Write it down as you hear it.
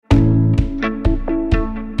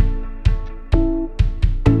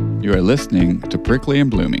You are listening to Prickly and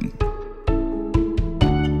Blooming.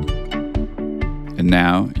 And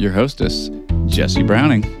now, your hostess, Jessie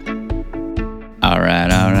Browning. All right.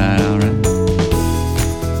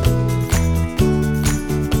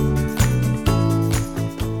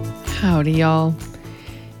 Howdy, y'all.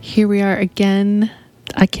 Here we are again.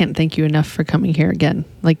 I can't thank you enough for coming here again.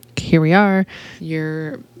 Like, here we are.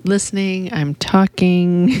 You're listening. I'm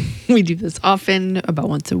talking. We do this often, about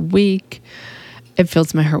once a week. It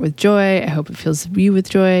fills my heart with joy. I hope it fills you with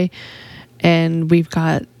joy. And we've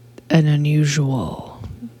got an unusual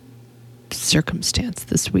circumstance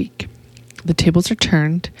this week. The tables are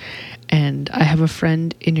turned, and I have a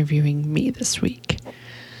friend interviewing me this week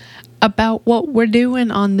about what we're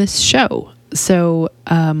doing on this show. So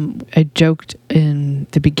I joked in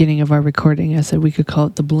the beginning of our recording, I said we could call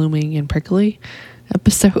it the Blooming and Prickly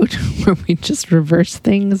episode, where we just reverse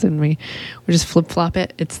things and we just flip-flop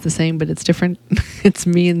it. It's the same, but it's different. It's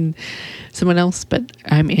me and someone else, but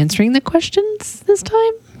I'm answering the questions this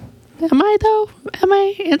time. Am I, though? Am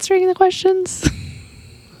I answering the questions?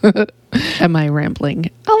 Am I rambling?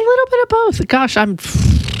 A little bit of both. Gosh, I'm...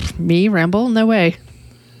 Me ramble? No way.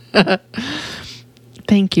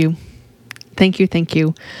 Thank you. Thank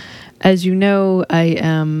you. As you know, I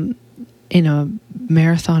am in a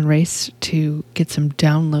marathon race to get some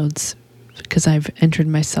downloads because I've entered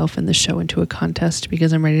myself and the show into a contest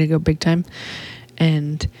because I'm ready to go big time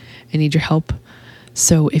and I need your help.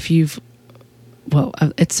 So if you've,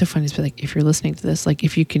 it's so funny to be like, if you're listening to this, like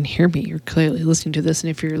if you can hear me, you're clearly listening to this. And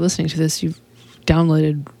if you're listening to this, you've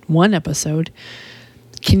downloaded one episode.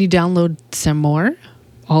 Can you download some more?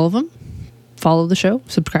 All of them? Follow the show,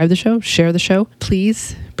 subscribe to the show, share the show,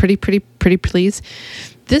 please. Pretty please.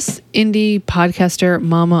 This indie podcaster,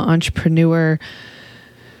 mama, entrepreneur,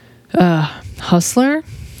 hustler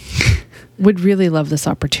would really love this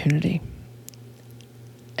opportunity.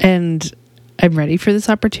 And I'm ready for this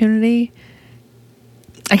opportunity.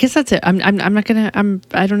 I guess that's it. I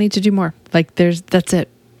don't need to do more. Like that's it.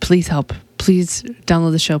 Please help. Please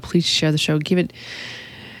download the show. Please share the show. Give it,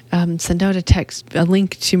 send out a text, a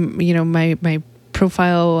link to, my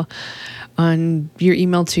profile on your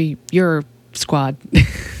email to your squad,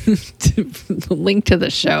 link to the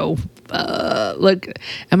show. Look,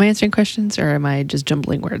 am I answering questions or am I just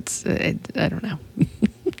jumbling words? I don't know.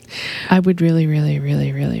 I would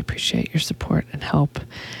really appreciate your support and help.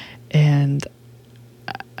 And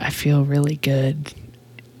I feel really good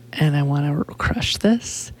and I want to crush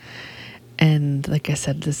this. And like I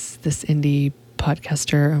said, this indie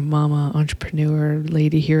podcaster, mama, entrepreneur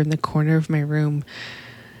lady here in the corner of my room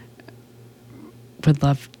would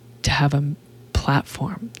love to have a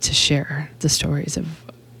platform to share the stories of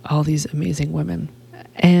all these amazing women.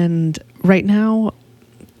 And right now,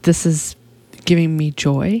 this is giving me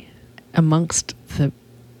joy amongst the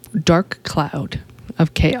dark cloud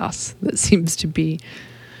of chaos that seems to be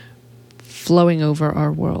flowing over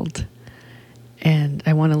our world. And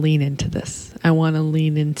I want to lean into this. I want to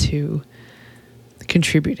lean into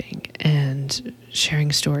contributing and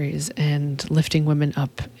sharing stories and lifting women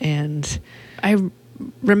up. And I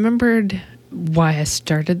remembered why I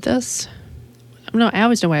started this. No, I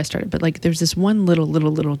always know why I started, but like there's this one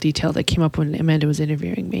little detail that came up when Amanda was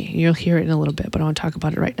interviewing me. You'll hear it in a little bit, but I want to talk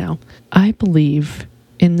about it right now. I believe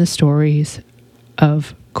in the stories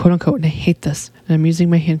of quote unquote, and I hate this, and I'm using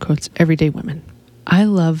my hand quotes, everyday women. I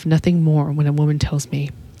love nothing more when a woman tells me,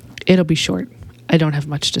 it'll be short. I don't have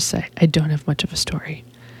much to say. I don't have much of a story.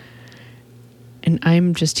 And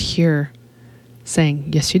I'm just here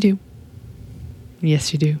saying, yes, you do.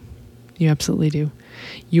 Yes, you do. You absolutely do.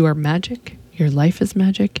 You are magic. Your life is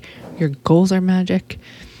magic. Your goals are magic.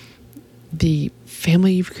 The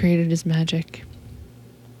family you've created is magic.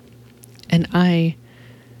 And I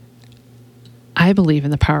believe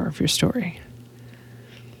in the power of your story.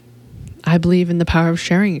 I believe in the power of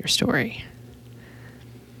sharing your story.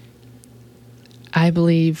 I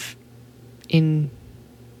believe in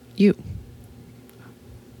you.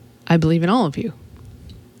 I believe in all of you.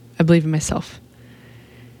 I believe in myself.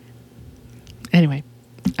 Anyway,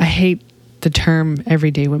 I hate the term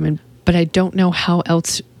everyday women, but I don't know how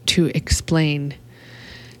else to explain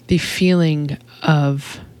the feeling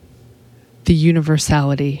of the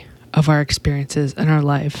universality of our experiences and our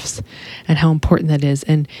lives and how important that is.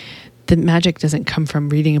 And the magic doesn't come from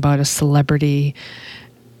reading about a celebrity.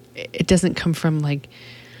 It doesn't come from like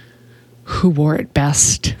who wore it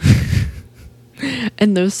best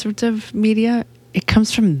and those sorts of media. It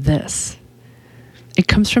comes from this. It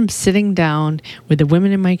comes from sitting down with the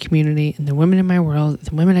women in my community and the women in my world,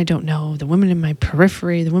 the women I don't know, the women in my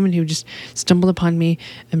periphery, the women who just stumbled upon me,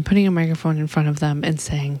 and putting a microphone in front of them and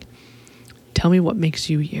saying, Tell me what makes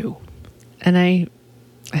you you. And I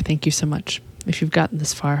thank you so much if you've gotten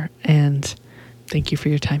this far, and thank you for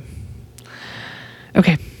your time.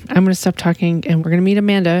 Okay, I'm going to stop talking, and we're going to meet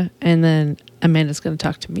Amanda, and then Amanda's going to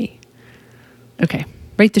talk to me. Okay,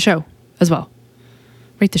 rate the show as well.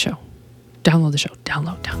 Rate the show. Download the show.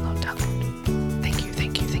 Download. Thank you.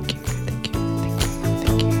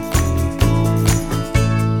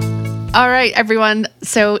 All right, everyone.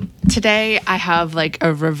 So today I have like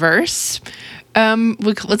a reverse,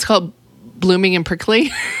 let's call it blooming and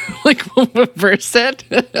prickly, like we'll reverse it.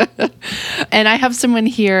 And I have someone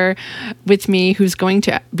here with me who's going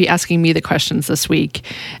to be asking me the questions this week.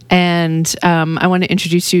 And I want to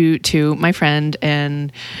introduce you to my friend,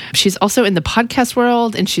 and she's also in the podcast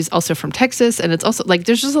world, and she's also from Texas. And it's also like,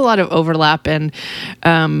 there's just a lot of overlap in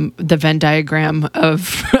the Venn diagram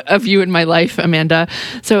of you in my life, Amanda.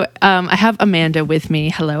 So I have Amanda with me.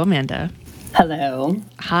 Hello, Amanda. Hello.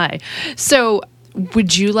 Hi. So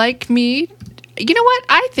would you like me? You know what?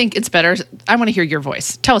 I think it's better. I want to hear your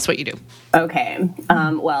voice. Tell us what you do. Okay.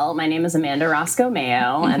 Well, my name is Amanda Roscoe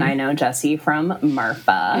Mayo, and I know Jesse from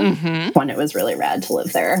Marfa when it was really rad to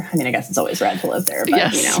live there. I mean, I guess it's always rad to live there, but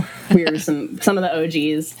Yes. you know, we were some of the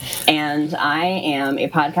OGs. And I am a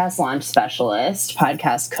podcast launch specialist,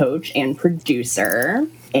 podcast coach, and producer.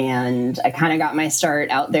 And I kind of got my start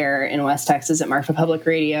out there in West Texas at Marfa Public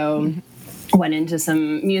Radio. Went into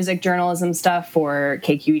some music journalism stuff for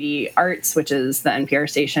KQED Arts, which is the NPR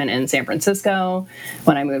station in San Francisco,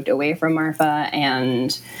 when I moved away from Marfa.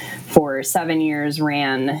 And for 7 years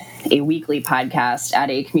ran a weekly podcast at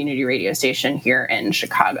a community radio station here in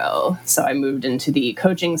Chicago. So I moved into the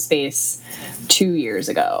coaching space 2 years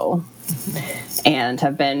ago and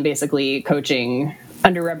have been basically coaching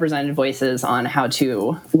underrepresented voices on how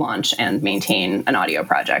to launch and maintain an audio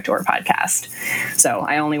project or podcast. So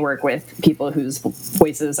I only work with people whose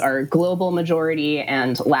voices are global majority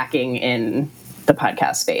and lacking in the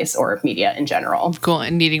podcast space or media in general. Cool.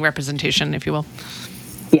 And needing representation, if you will.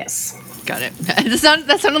 Yes. Got it.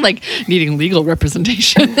 That sounded like needing legal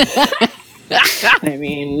representation. I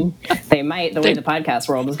mean, they might, the way the podcast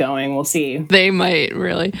world is going, we'll see. They might,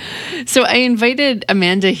 really. So I invited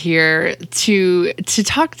Amanda here to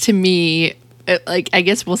talk to me, like, I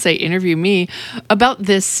guess we'll say interview me about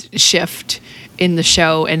this shift in the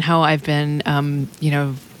show and how I've been,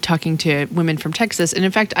 talking to women from Texas. And in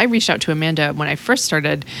fact, I reached out to Amanda when I first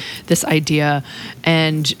started this idea,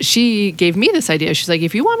 and she gave me this idea. She's like,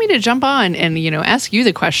 if you want me to jump on and, ask you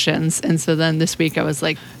the questions. And so then this week I was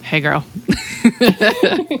like, hey girl,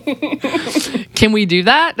 can we do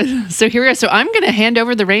that? So here we are. So I'm going to hand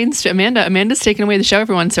over the reins to Amanda. Amanda's taking away the show,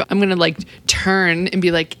 everyone. So I'm going to turn and be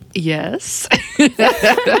like, yes.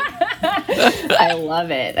 I love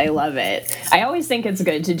it. I always think it's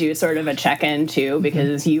good to do sort of a check-in too,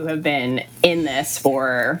 because you have been in this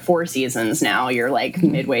for 4 seasons now. You're like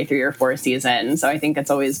midway through your 4th season. So I think it's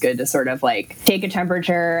always good to sort of take a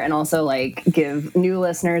temperature and also give new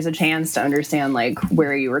listeners a chance to understand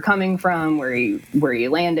where you were coming from, where you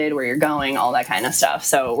landed, where you're going, all that kind of stuff.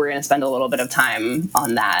 So we're going to spend a little bit of time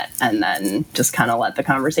on that and then just kind of let the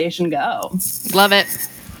conversation go. Love it.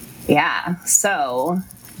 Yeah. So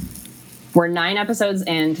we're 9 episodes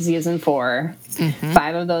into season 4.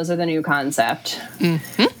 5 of those are the new concept.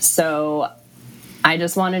 So I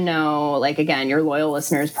just want to know, again, your loyal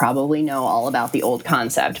listeners probably know all about the old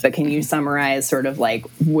concept, but can you summarize sort of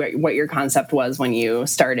what your concept was when you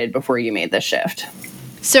started before you made this shift?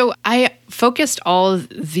 So I focused all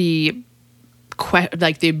the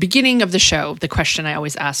the beginning of the show, the question I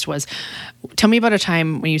always asked was, tell me about a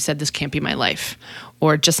time when you said this can't be my life,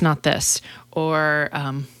 or just not this, or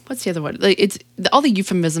what's the other one? It's all the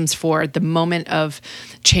euphemisms for the moment of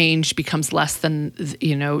change becomes less than,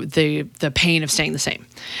 the pain of staying the same.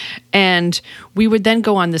 And we would then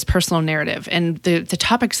go on this personal narrative, and the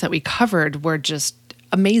topics that we covered were just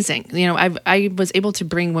amazing. I was able to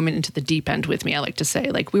bring women into the deep end with me. I like to say,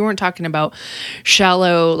 we weren't talking about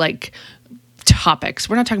shallow, topics.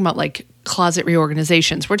 We're not talking about closet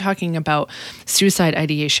reorganizations. We're talking about suicide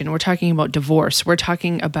ideation. We're talking about divorce. We're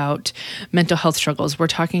talking about mental health struggles. We're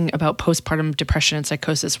talking about postpartum depression and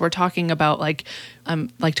psychosis. We're talking about like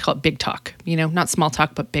to call it big talk, not small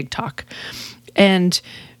talk, but big talk. And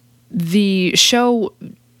the show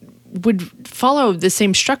would follow the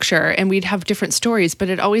same structure, and we'd have different stories, but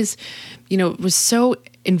it always, it was so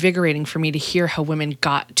invigorating for me to hear how women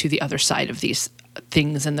got to the other side of these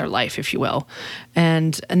things in their life, if you will.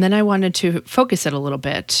 And then I wanted to focus it a little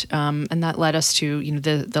bit. And that led us to,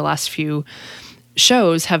 the last few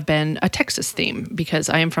shows have been a Texas theme because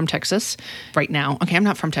I am from Texas right now. Okay, I'm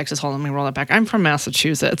not from Texas. Hold on, let me roll it back. I'm from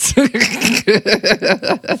Massachusetts.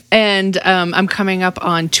 And I'm coming up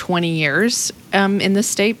on 20 years in this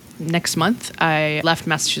state next month. I left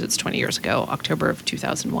Massachusetts 20 years ago, October of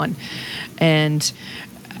 2001. And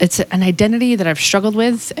it's an identity that I've struggled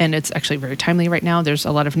with, and it's actually very timely right now. There's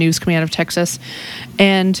a lot of news coming out of Texas.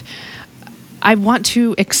 And I want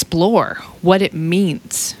to explore what it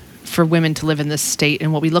means for women to live in this state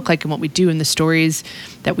and what we look like and what we do and the stories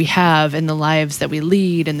that we have and the lives that we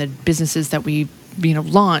lead and the businesses that we,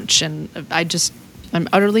 launch. And I'm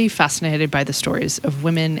utterly fascinated by the stories of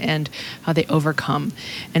women and how they overcome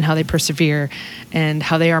and how they persevere and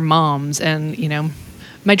how they are moms. And,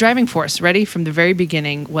 my driving force, ready from the very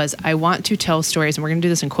beginning, was I want to tell stories, and we're going to do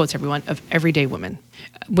this in quotes, everyone, of everyday women.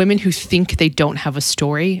 Women who think they don't have a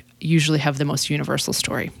story usually have the most universal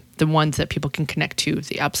story, the ones that people can connect to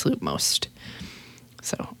the absolute most.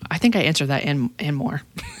 So I think I answered that and more.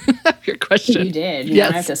 Your question. You did. You Yes.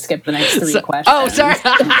 don't have to skip the next three questions. Oh, sorry.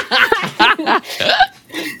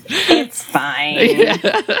 It's fine.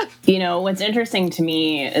 Yeah. What's interesting to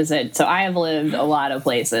me is that, so I have lived a lot of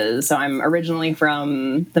places. So I'm originally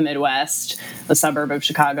from the Midwest, the suburb of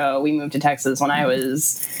Chicago. We moved to Texas when I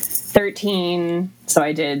was 13. So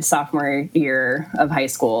I did sophomore year of high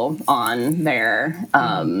school on there.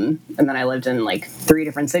 And then I lived in like 3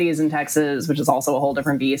 different cities in Texas, which is also a whole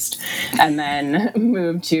different beast. And then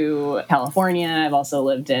moved to California. I've also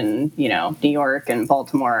lived in, New York and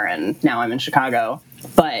Baltimore, and now I'm in Chicago.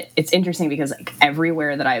 But it's interesting because like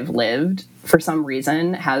everywhere that I've lived, for some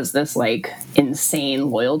reason, has this like insane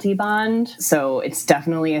loyalty bond. So it's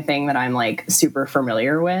definitely a thing that I'm like super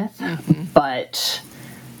familiar with. Mm-hmm. But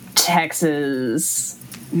Texas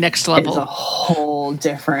next level is a whole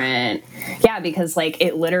different, because like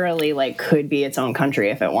it literally like could be its own country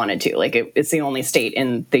if it wanted to. Like it's the only state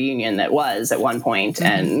in the union that was at one point, mm-hmm.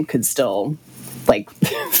 and could still like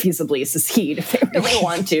feasibly secede if they really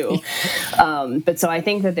want to. But so I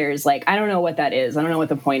think that there's like, I don't know what that is. I don't know what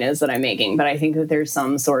the point is that I'm making, but I think that there's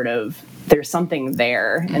something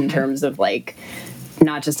there, mm-hmm. in terms of like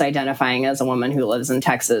not just identifying as a woman who lives in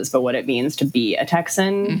Texas, but what it means to be a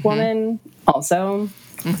Texan, mm-hmm. woman also.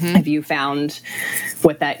 Mm-hmm. Have you found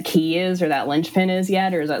what that key is or that linchpin is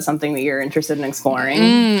yet? Or is that something that you're interested in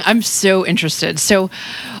exploring? I'm so interested. So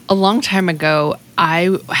a long time ago,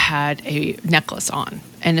 I had a necklace on,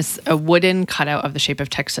 and it's a wooden cutout of the shape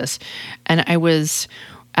of Texas. And I was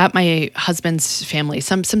at my husband's family,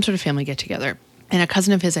 some sort of family get together. And a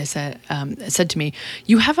cousin of his, said to me,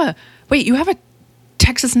 you have a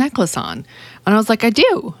Texas necklace on. And I was like, I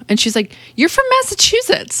do. And she's like, you're from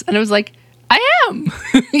Massachusetts. And I was like, I am.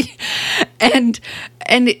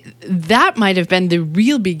 and that might have been the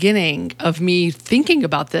real beginning of me thinking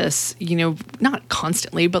about this, not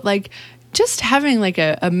constantly, but like just having like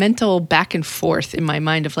a mental back and forth in my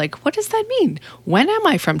mind of like, what does that mean? When am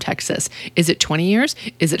I from Texas? Is it 20 years?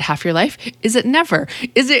 Is it half your life? Is it never?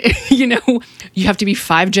 Is it, you have to be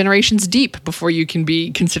 5 generations deep before you can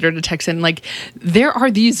be considered a Texan. Like there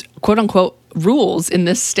are these quote unquote rules in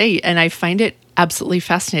this state, and I find it absolutely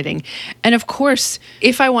fascinating. And of course,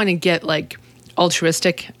 if I want to get like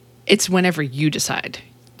altruistic, it's whenever you decide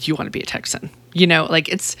you want to be a Texan. Like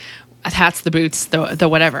it's hats, the boots, the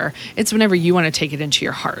whatever. It's whenever you want to take it into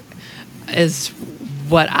your heart is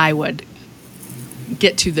what I would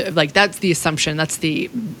get to. That's the assumption. That's the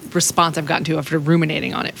response I've gotten to after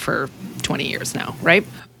ruminating on it for 20 years now, right?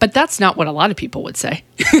 But that's not what a lot of people would say.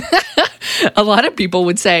 A lot of people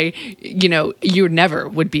would say, you never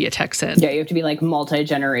would be a Texan. Yeah, you have to be like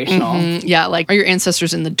multi-generational. Mm-hmm. Yeah, like are your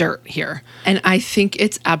ancestors in the dirt here? And I think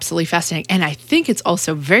it's absolutely fascinating. And I think it's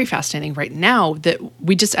also very fascinating right now that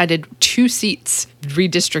we just added 2 seats, not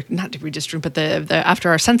redistrict, but the after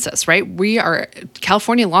our census, right?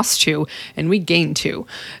 California lost 2 and we gained 2.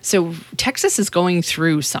 So Texas is going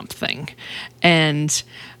through something. And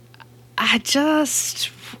I just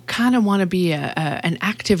kind of want to be an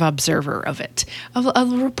active observer of it, a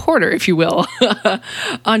reporter, if you will,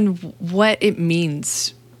 on what it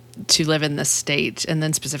means to live in this state, and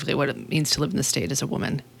then specifically what it means to live in the state as a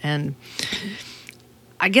woman. And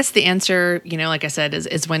I guess the answer, like I said,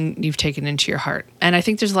 is when you've taken it into your heart. And I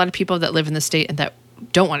think there's a lot of people that live in the state and that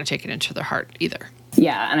don't want to take it into their heart either.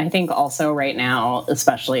 Yeah, and I think also right now,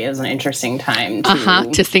 especially, is an interesting time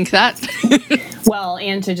to think that. Well,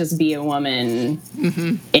 and to just be a woman,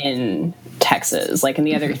 mm-hmm. in Texas. Like, and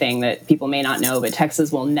the other thing that people may not know, but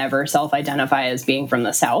Texas will never self-identify as being from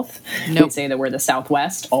the South. Nope. We say that we're the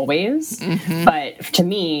Southwest always. But to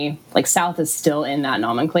me, like, South is still in that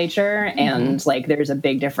nomenclature. And like, there's a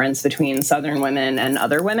big difference between Southern women and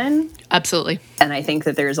other women. Absolutely. And I think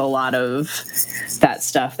that there's a lot of that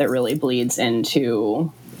stuff that really bleeds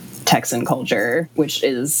into Texan culture, which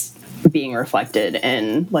is being reflected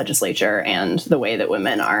in legislature and the way that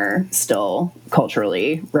women are still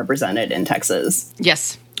culturally represented in Texas.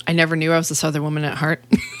 Yes. I never knew I was a Southern woman at heart.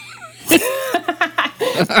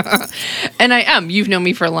 And I am. You've known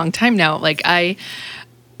me for a long time now. Like,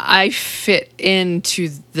 I fit into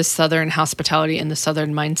the Southern hospitality and the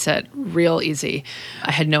Southern mindset real easy.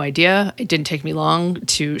 I had no idea. It didn't take me long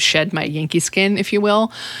to shed my Yankee skin, if you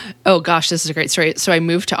will. Oh gosh, this is a great story. So I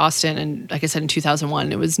moved to Austin, and like I said, in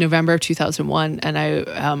 2001. It was November of 2001, and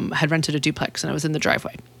I had rented a duplex, and I was in the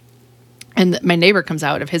driveway. And my neighbor comes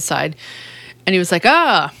out of his side, and he was like,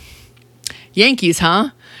 Yankees, huh?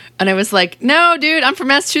 And I was like, no, dude, I'm from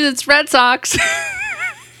Massachusetts Red Sox.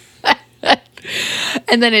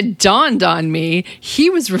 And then it dawned on me,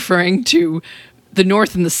 he was referring to the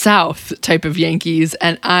North and the South type of Yankees.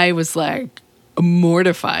 And I was like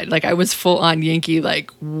mortified. Like, I was full on Yankee,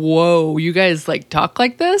 like, whoa, you guys like talk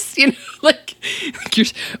like this? You know, like you're,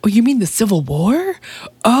 oh, you mean the Civil War?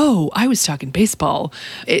 Oh, I was talking baseball.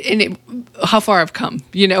 How far I've come,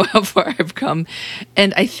 you know, how far I've come.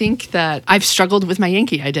 And I think that I've struggled with my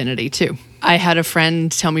Yankee identity too. I had a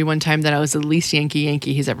friend tell me one time that I was the least Yankee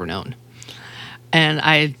he's ever known. And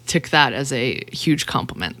I took that as a huge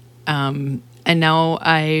compliment. And now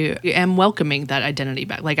I am welcoming that identity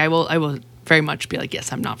back. Like, I will very much be like,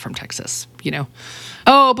 yes, I'm not from Texas, you know?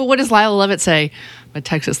 Oh, but what does Lila Lovett say? But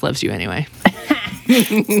Texas loves you anyway.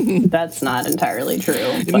 That's not entirely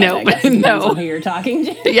true. But No, I guess it depends no. on who you're talking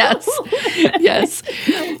to. Yes. Yes.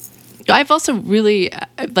 I've also really,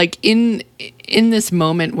 like, in this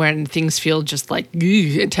moment when things feel just like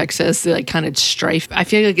in Texas, like kind of strife, I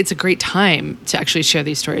feel like it's a great time to actually share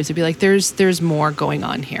these stories, to be like, there's more going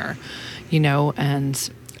on here, you know? And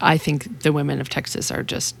I think the women of Texas are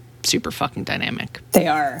just super fucking dynamic. They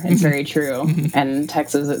are. It's very true. And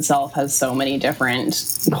Texas itself has so many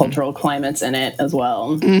different cultural climates in it as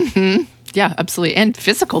well. Yeah, absolutely. And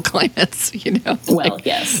physical climates, you know. Well,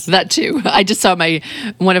 yes. That too. I just saw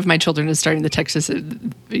one of my children is starting the Texas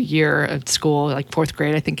year at school, like 4th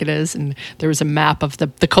grade, I think it is. And there was a map of the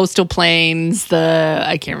coastal plains,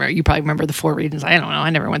 I can't remember. You probably remember the 4 regions. I don't know.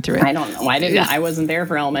 I never went through it. I don't know. I wasn't there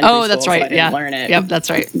for elementary school. Oh, that's right. So I didn't learn it. Yep, that's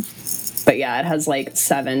right. But yeah, it has like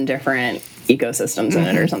 7 different ecosystems in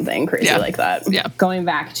it or something crazy like that. Yeah. Going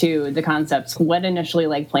back to the concepts, what initially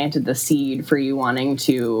like planted the seed for you wanting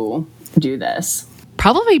to do this?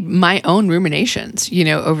 Probably my own ruminations, you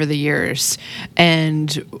know, over the years,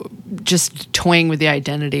 and just toying with the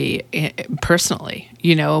identity personally,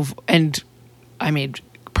 you know, and I mean,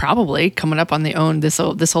 probably coming up on this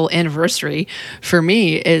whole anniversary for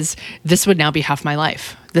me is this would now be half my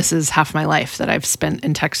life. This is half my life that I've spent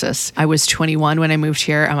in Texas. I was 21 when I moved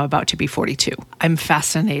here. I'm about to be 42. I'm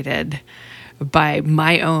fascinated by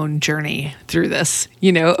my own journey through this,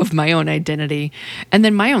 you know, of my own identity and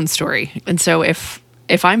then my own story. And so if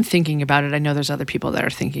I'm thinking about it, I know there's other people that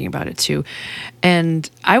are thinking about it too. And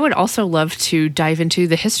I would also love to dive into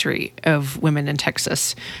the history of women in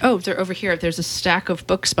Texas. Oh, they're over here. There's a stack of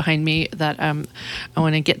books behind me that I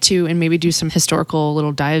want to get to and maybe do some historical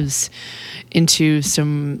little dives into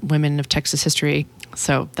some women of Texas history.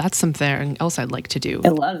 So that's something else I'd like to do. I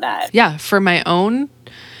love that. Yeah, for my own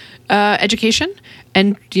education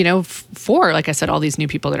and, you know, for, like I said, all these new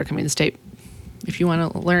people that are coming to the state. If you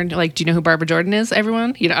want to learn, like, do you know who Barbara Jordan is,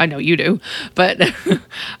 everyone? You know, I know you do, but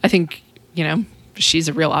I think, you know, she's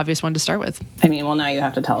a real obvious one to start with. I mean, well, now you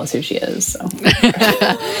have to tell us who she is, so.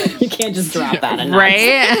 You can't just drop that in.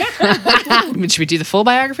 Right? Should we do the full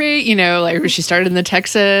biography? You know, like, she started in the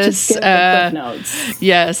Texas. Just give the cliff notes.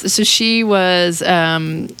 Yes. So she was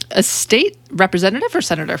a state representative or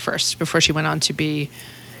senator first before she went on to be...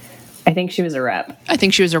 I think she was a rep. I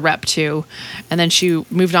think she was a rep too. And then she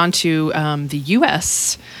moved on to the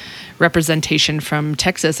U.S. representation from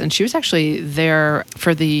Texas. And she was actually there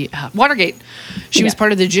for the Watergate. She was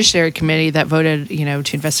part of the Judiciary Committee that voted, you know,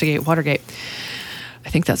 to investigate Watergate. I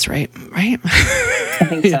think that's right? I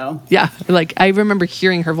think so. Yeah. Like, I remember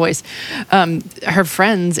hearing her voice. Her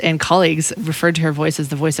friends and colleagues referred to her voice as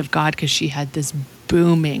the voice of God because she had this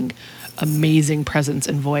booming, amazing presence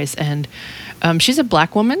and voice. And she's a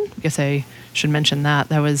Black woman. I guess I should mention that.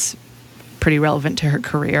 That was pretty relevant to her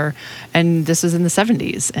career. And this was in the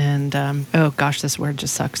 70s. And, oh gosh, this word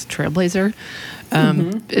just sucks. Trailblazer.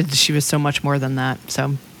 She was so much more than that.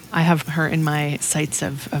 So I have her in my sights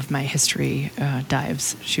of my history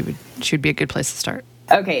dives. She would be a good place to start.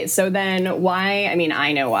 Okay, so then why, I mean,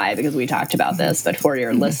 I know why, because we talked about this, but for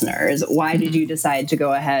your listeners, why did you decide to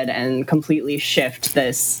go ahead and completely shift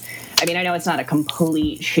this? I mean, I know it's not a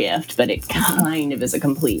complete shift, but it kind of is a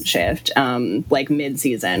complete shift, like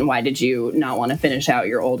mid-season. Why did you not want to finish out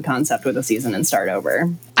your old concept with a season and start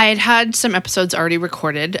over? I had some episodes already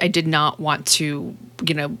recorded. I did not want to,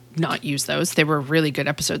 not use those. They were really good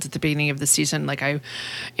episodes at the beginning of the season. Like I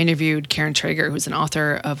interviewed Karen Traeger, who's an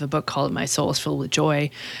author of a book called My Soul is Filled with Joy,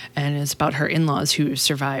 and it's about her in-laws who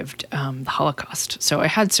survived the Holocaust. So I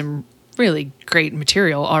had some really great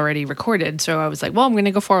material already recorded. So I was like, well, I'm going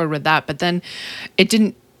to go forward with that. But then it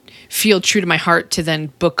didn't feel true to my heart to then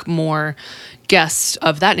book more guests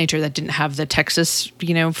of that nature that didn't have the Texas,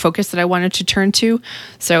 focus that I wanted to turn to.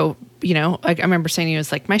 So, like I remember saying to you,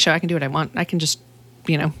 it's like, my show, I can do what I want. I can just,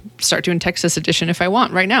 start doing Texas edition if I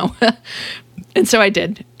want right now. And so I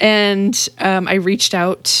did. And I reached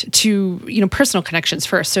out to, personal connections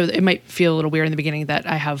first. So it might feel a little weird in the beginning that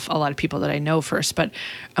I have a lot of people that I know first, but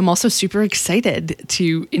I'm also super excited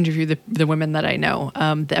to interview the women that I know.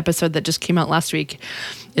 The episode that just came out last week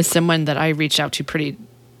is someone that I reached out to pretty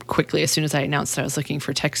quickly as soon as I announced that I was looking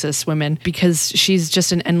for Texas women, because she's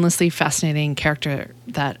just an endlessly fascinating character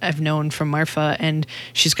that I've known from Marfa, and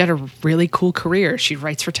she's got a really cool career. She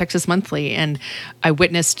writes for Texas Monthly, and I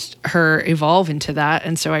witnessed her evolve into that,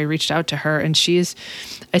 and so I reached out to her, and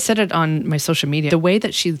I said it on my social media, the way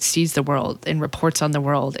that she sees the world and reports on the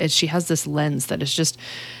world is she has this lens that is just,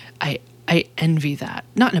 I envy that.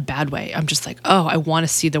 Not in a bad way. I'm just like, oh, I want to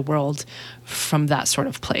see the world from that sort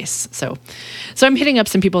of place. So I'm hitting up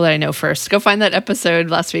some people that I know first. Go find that episode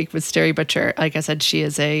last week with Steri Butcher. Like I said, she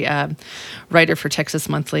is a writer for Texas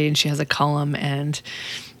Monthly, and she has a column. And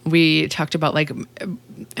we talked about, like,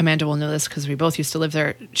 Amanda will know this because we both used to live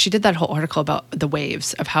there. She did that whole article about the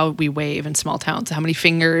waves, of how we wave in small towns, how many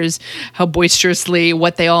fingers, how boisterously,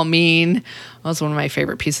 what they all mean. That was one of my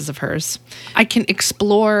favorite pieces of hers. I can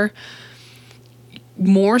explore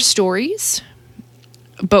more stories,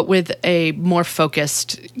 but with a more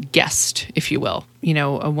focused guest, if you will.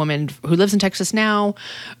 A woman who lives in Texas now,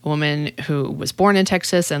 a woman who was born in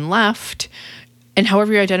Texas and left, and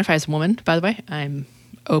however you identify as a woman, by the way, I'm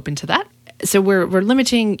open to that. So we're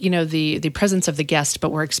limiting, the presence of the guest,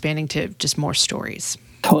 but we're expanding to just more stories.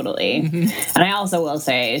 Totally. Mm-hmm. And I also will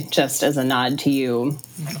say, just as a nod to you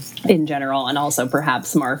in general, and also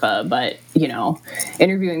perhaps Marfa, but,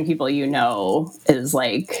 interviewing people is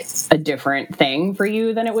like a different thing for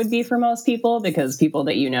you than it would be for most people, because people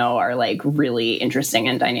that are like really interesting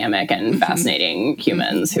and dynamic and fascinating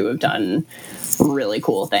humans who have done really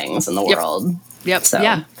cool things in the world. Yep. So.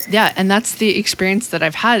 Yeah. And that's the experience that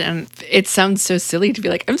I've had. And it sounds so silly to be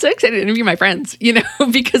like, I'm so excited to interview my friends,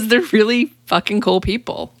 because they're really fucking cool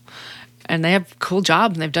people. And they have cool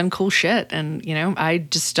jobs and they've done cool shit. And, I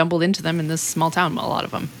just stumbled into them in this small town, a lot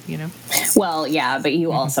of them, Well, yeah, but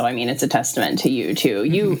you also, it's a testament to you, too.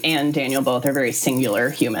 You and Daniel both are very singular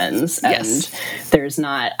humans. And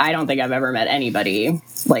I don't think I've ever met anybody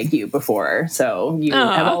like you before. So you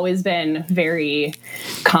have always been very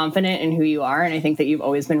confident in who you are. And I think that you've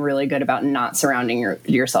always been really good about not surrounding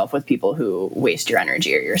yourself with people who waste your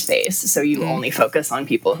energy or your space. So you only focus on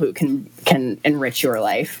people who can enrich your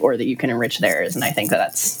life, or that you can enrich theirs. And I think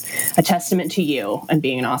that's a testament to you and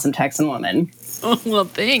being an awesome Texan woman. Oh, well,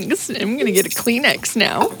 thanks. I'm going to get a Kleenex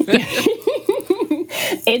now.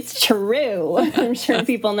 It's true. I'm sure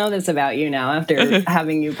people know this about you now after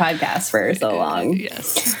having you podcast for so long.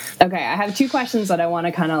 Yes. Okay, I have 2 questions that I want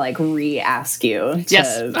to kind of like re-ask you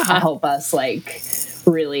to help us like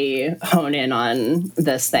really hone in on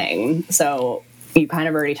this thing. So you kind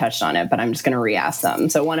of already touched on it, but I'm just going to re-ask them.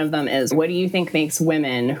 So one of them is, what do you think makes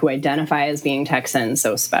women who identify as being Texan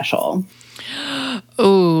so special?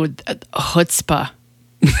 Oh, chutzpah.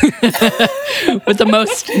 With the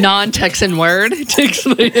most non-Texan word to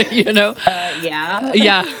explain it, Yeah.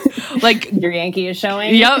 Yeah. Like your Yankee is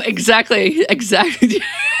showing? Yeah, exactly.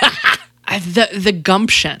 The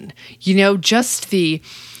gumption, just the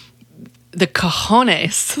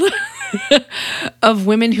cojones of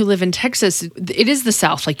women who live in Texas. It is the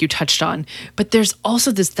South, like you touched on, but there's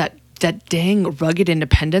also that dang rugged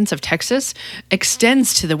independence of Texas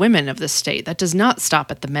extends to the women of the state. That does not stop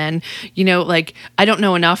at the men. Like, I don't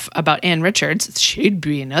know enough about Ann Richards. She'd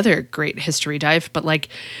be another great history dive, but like,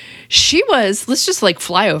 she was, let's just like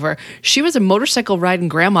fly over. She was a motorcycle riding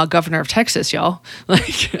grandma governor of Texas, y'all.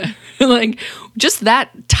 Like just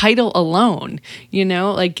that title alone,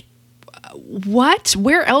 like, what?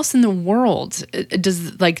 Where else in the world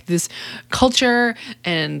does like this culture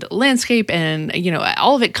and landscape and, you know,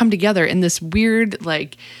 all of it come together in this weird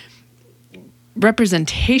like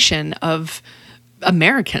representation of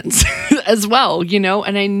Americans as well, you know?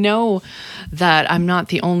 And I know that I'm not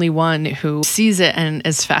the only one who sees it and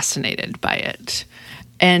is fascinated by it.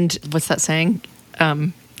 And what's that saying?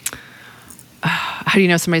 How do you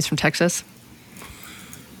know somebody's from Texas?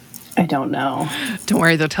 I don't know. Don't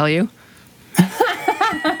worry, they'll tell you.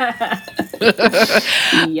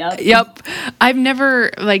 Yep. I've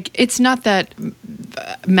never, like, it's not that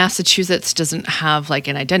Massachusetts doesn't have like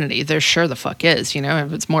an identity. There sure the fuck is, you know,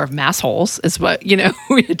 it's more of massholes is what, you know,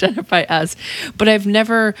 we identify as. But I've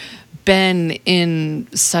never been in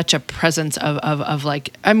such a presence of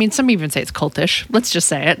like, I mean, some even say it's cultish. Let's just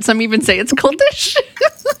say it. Some even say it's cultish.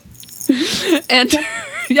 And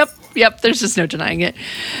yep, there's just no denying it.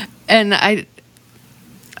 And I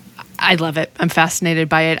love it. I'm fascinated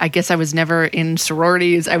by it. I guess I was never in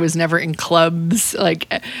sororities. I was never in clubs. Like,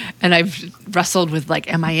 and I've wrestled with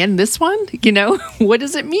like, am I in this one? You know, what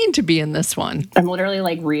does it mean to be in this one? I'm literally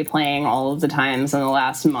like replaying all of the times in the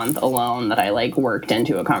last month alone that I like worked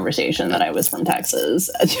into a conversation that I was from Texas.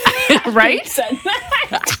 Right? Said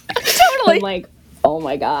that. Totally. I'm like, oh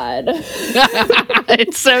my God.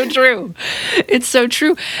 It's so true. It's so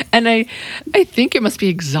true. And I think it must be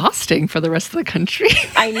exhausting for the rest of the country.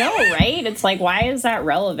 I know, right? It's like, why is that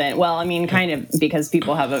relevant? Well, I mean, kind of because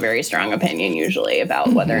people have a very strong opinion usually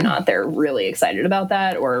about whether or not they're really excited about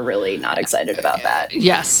that or really not excited about that.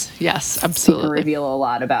 Yes, You absolutely. can reveal a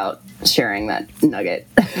lot about sharing that nugget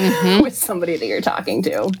with somebody that you're talking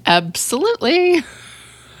to. Absolutely.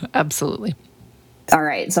 All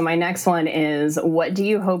right, so my next one is, what do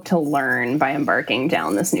you hope to learn by embarking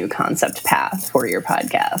down this new concept path for your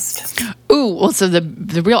podcast? Ooh, well, so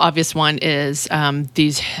the real obvious one is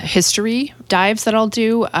these history dives that I'll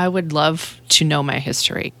do. I would love to know my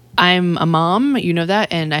history. I'm a mom, you know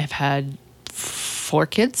that, and I've had 4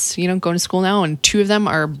 kids, you know, going to school now, and 2 of them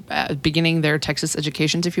are beginning their Texas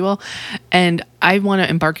educations, if you will. And I want to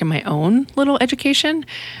embark in my own little education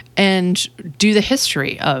and do the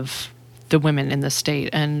history of the women in the state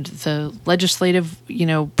and the legislative, you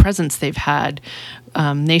know, presence they've had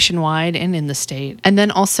nationwide and in the state. And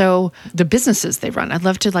then also the businesses they run. I'd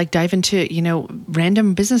love to like dive into, you know,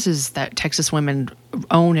 random businesses that Texas women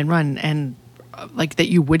own and run and like that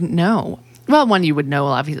you wouldn't know. Well, one you would know,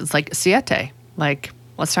 obviously, is like Siete. Like,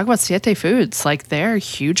 let's talk about Siete Foods. Like, they're a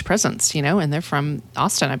huge presence, you know, and they're from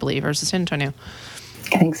Austin, I believe, or is it San Antonio?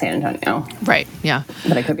 I think San Antonio. Right, yeah.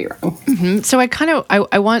 But I could be wrong. Mm-hmm. So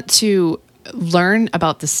I want to learn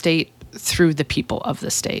about the state through the people of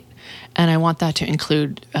the state. And I want that to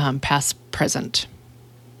include past, present,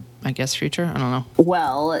 I guess future. I don't know.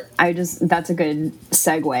 Well, that's a good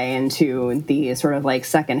segue into the sort of like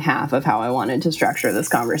second half of how I wanted to structure this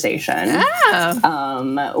conversation.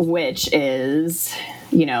 Which is,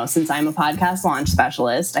 you know, since I'm a podcast launch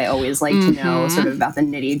specialist, I always like to know sort of about the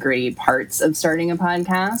nitty-gritty parts of starting a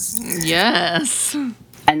podcast. Yes.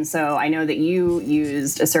 And so I know that you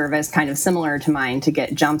used a service kind of similar to mine to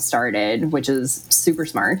get jump started, which is super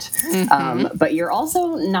smart. But you're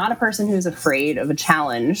also not a person who's afraid of a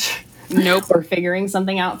challenge. Nope. Or figuring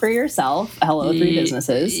something out for yourself. Hello, 3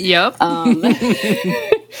 businesses. Yep.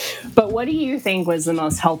 But what do you think was the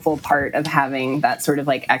most helpful part of having that sort of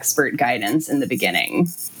like expert guidance in the beginning?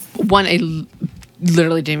 One, I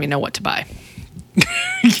literally didn't even know what to buy.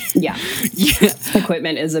 Yeah.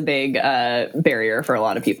 Equipment is a big barrier for a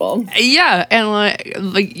lot of people. Yeah, and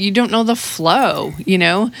like you don't know the flow, you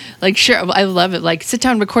know? Like, sure, I love it. Like, sit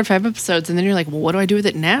down and record 5 episodes, and then you're like, well, what do I do with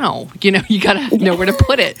it now? You know, you gotta know where to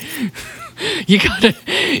put it. You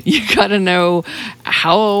gotta know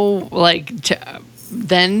how, like,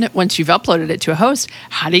 then once you've uploaded it to a host,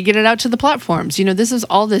 how do you get it out to the platforms? You know, this is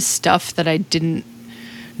all this stuff that I didn't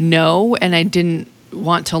know and I didn't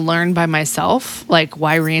want to learn by myself. Like,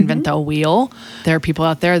 why reinvent the wheel? There are people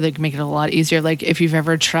out there that can make it a lot easier. Like, if you've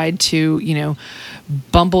ever tried to, you know,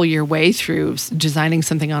 bumble your way through designing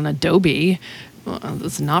something on Adobe, well,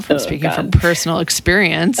 this is not from speaking from personal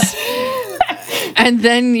experience. And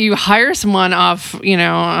then you hire someone off, you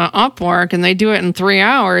know, Upwork, and they do it in 3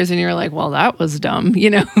 hours, and you're like, well, that was dumb.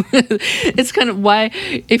 You know, it's kind of why,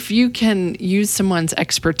 if you can use someone's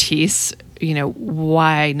expertise, you know,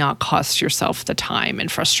 why not cost yourself the time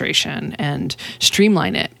and frustration and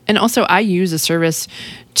streamline it? And also, I use a service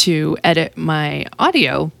to edit my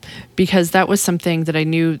audio because that was something that I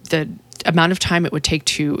knew that amount of time it would take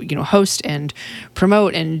to, host and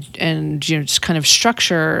promote and just kind of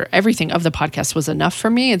structure everything of the podcast was enough for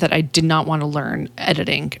me that I did not want to learn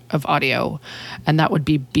editing of audio. And that would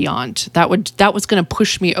be beyond. That was going to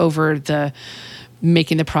push me over the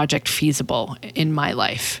making the project feasible in my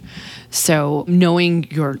life. So knowing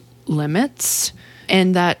your limits,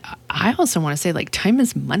 and that I also want to say, like, time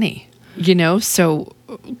is money, so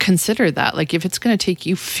consider that. Like, if it's going to take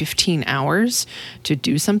you 15 hours to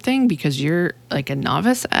do something because you're like a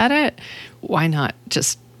novice at it, why not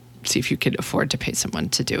just see if you could afford to pay someone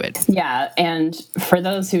to do it? Yeah. And for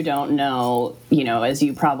those who don't know, as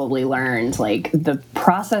you probably learned, like, the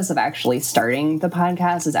process of actually starting the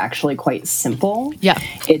podcast is actually quite simple. Yeah.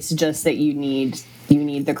 It's just that you need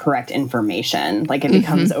the correct information. Like, it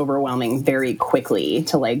becomes overwhelming very quickly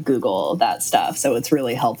to like Google that stuff. So it's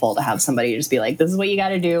really helpful to have somebody just be like, this is what you got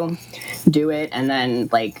to do it. And then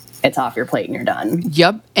like, it's off your plate and you're done.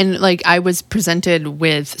 Yep. And like, I was presented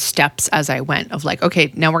with steps as I went of like,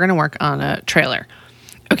 okay, now we're going to work on a trailer.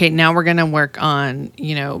 Okay, now we're going to work on,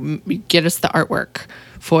 get us the artwork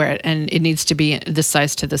for it. And it needs to be this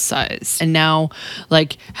size to this size. And now,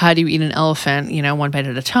 like, how do you eat an elephant, one bite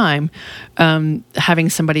at a time?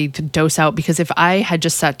 Having somebody to dose out, because if I had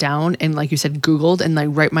just sat down and, like you said, Googled and like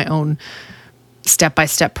write my own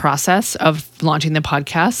step-by-step process of launching the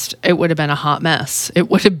podcast, it would have been a hot mess. It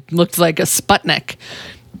would have looked like a Sputnik,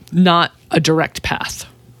 not a direct path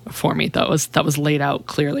for me. That was laid out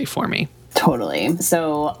clearly for me. Totally.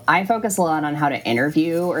 So I focus a lot on how to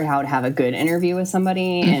interview or how to have a good interview with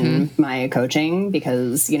somebody in my coaching,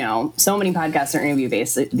 because, so many podcasts are interview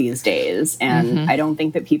based these days. And I don't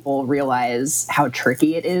think that people realize how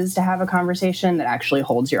tricky it is to have a conversation that actually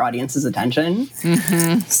holds your audience's attention.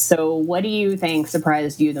 So what do you think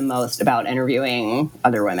surprised you the most about interviewing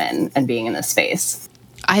other women and being in this space?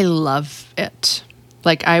 I love it.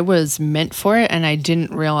 Like, I was meant for it, and I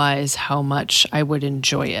didn't realize how much I would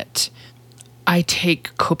enjoy it. I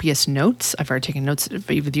take copious notes. I've already taken notes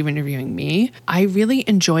with you interviewing me. I really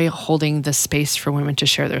enjoy holding the space for women to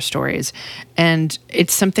share their stories. And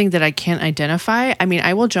it's something that I can't identify. I mean,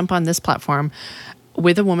 I will jump on this platform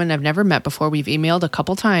with a woman I've never met before. We've emailed a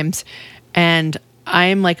couple times, and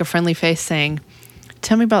I'm like a friendly face saying,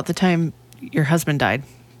 tell me about the time your husband died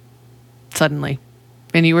suddenly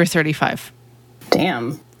and you were 35.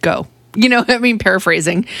 Damn. Go.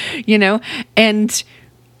 Paraphrasing, and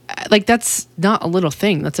like, that's not a little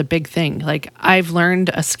thing. That's a big thing. Like, I've learned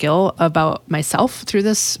a skill about myself through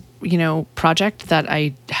this, project, that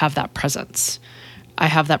I have that presence. I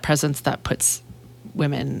have that presence that puts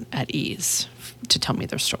women at ease to tell me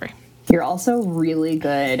their story. You're also really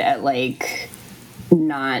good at like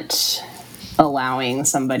not allowing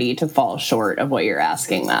somebody to fall short of what you're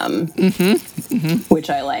asking them, which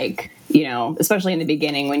I like. Especially in the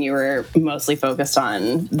beginning when you were mostly focused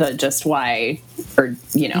on the just why, or,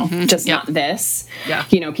 just not this. Yeah.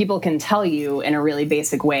 People can tell you in a really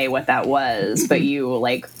basic way what that was, but you,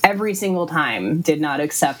 like, every single time did not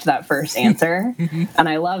accept that first answer. And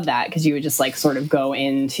I love that, because you would just, like, sort of go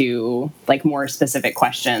into, like, more specific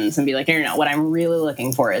questions and be like, no, what I'm really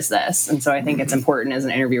looking for is this. And so I think it's important as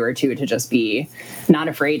an interviewer, too, to just be not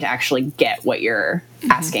afraid to actually get what you're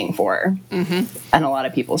asking for. And a lot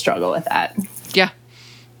of people struggle with that.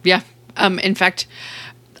 Yeah. In fact,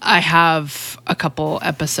 I have a couple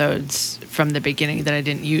episodes from the beginning that I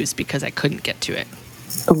didn't use because I couldn't get to it.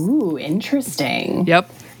 Ooh, interesting. Yep.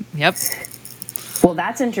 Well,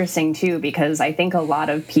 that's interesting too, because I think a lot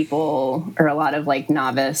of people, or a lot of like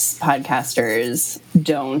novice podcasters,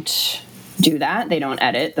 don't do that. They don't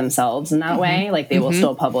edit themselves in that way. Like, they will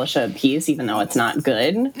still publish a piece even though it's not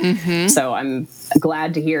good. So I'm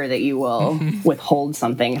glad to hear that you will withhold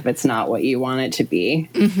something if it's not what you want it to be.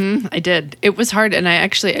 I did. It was hard, and I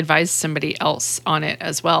actually advised somebody else on it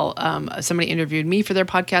as well. Somebody interviewed me for their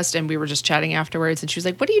podcast, and we were just chatting afterwards, and she was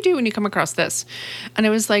like, what do you do when you come across this? And I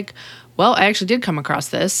was like, well, I actually did come across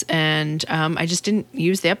this, and I just didn't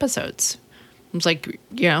use the episodes. I was like,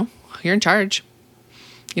 you're in charge.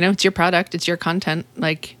 It's your product, it's your content.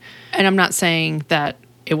 Like, and I'm not saying that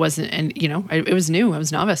it wasn't, and it was new. I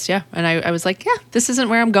was novice. Yeah. And I was like, yeah, this isn't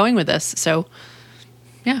where I'm going with this. So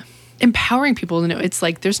yeah, empowering people to know. It's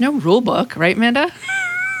like, there's no rule book, right, Amanda?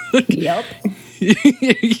 Yep.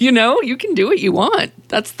 You can do what you want.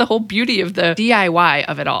 That's the whole beauty of the DIY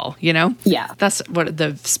of it all, Yeah. That's what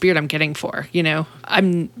the spirit I'm getting for,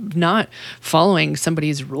 I'm not following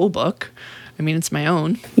somebody's rule book. I mean, it's my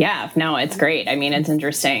own. Yeah, no, it's great. I mean, it's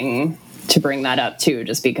interesting to bring that up too,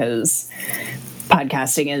 just because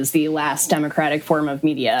podcasting is the last democratic form of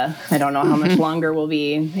media. I don't know how much longer we'll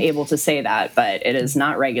be able to say that, but it is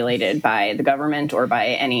not regulated by the government or by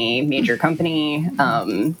any major company.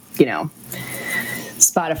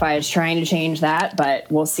 Spotify is trying to change that,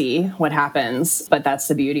 but we'll see what happens. But that's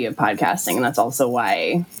the beauty of podcasting. And that's also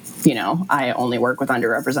why, I only work with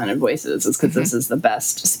underrepresented voices, is because this is the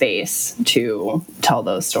best space to tell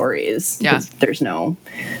those stories. Yeah. There's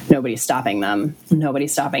nobody stopping them.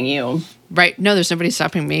 Nobody's stopping you. Right. No, there's nobody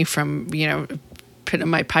stopping me from, putting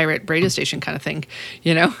my pirate radio station kind of thing,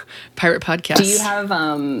 pirate podcast.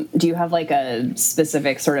 Do you have like a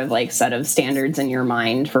specific sort of like set of standards in your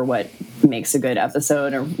mind for what makes a good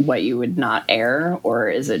episode or what you would not air? Or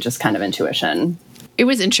is it just kind of intuition? It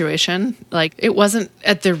was intuition. Like, it wasn't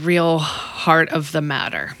at the real heart of the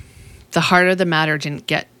matter. The heart of the matter we didn't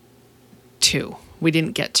get to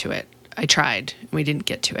it. I tried. We didn't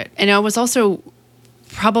get to it. And I was also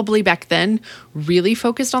probably back then really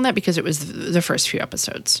focused on that because it was the first few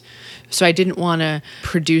episodes. So I didn't want to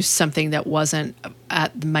produce something that wasn't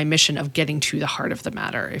at my mission of getting to the heart of the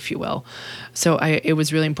matter, if you will. So it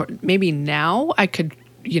was really important. Maybe now I could,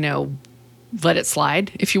 let it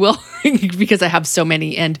slide, if you will, because I have so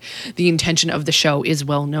many and the intention of the show is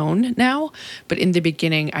well known now. But in the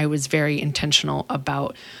beginning, I was very intentional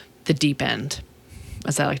about the deep end,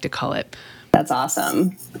 as I like to call it. That's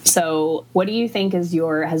awesome. So what do you think has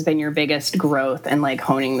been your biggest growth in like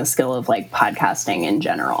honing the skill of like podcasting in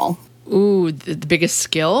general? Ooh, the biggest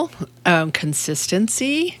skill?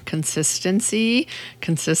 Consistency.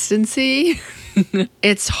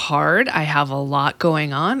 It's hard. I have a lot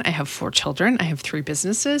going on. I have 4 children. I have 3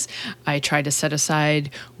 businesses. I try to set aside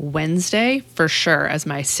Wednesday for sure as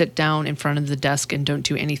my sit down in front of the desk and don't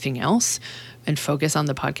do anything else and focus on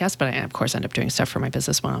the podcast. But I, of course, end up doing stuff for my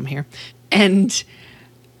business when I'm here and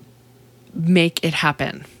make it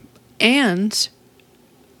happen. And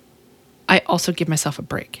I also give myself a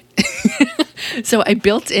break. So I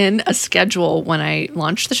built in a schedule when I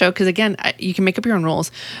launched the show, because again, you can make up your own rules.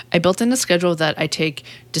 I built in a schedule that I take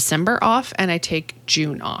December off and I take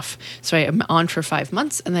June off. So I am on for 5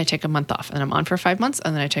 months and then I take a month off, and I'm on for 5 months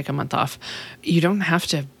and then I take a month off. You don't have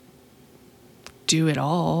to do it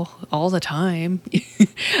all the time.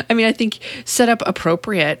 I mean, I think set up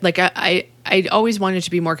appropriate. Like I always wanted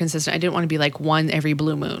to be more consistent. I didn't want to be like one every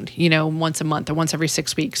blue moon, once a month or once every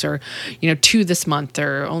 6 weeks or, 2 this month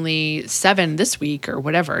or only 7 this week or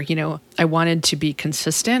whatever. I wanted to be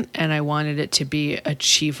consistent and I wanted it to be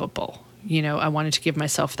achievable. I wanted to give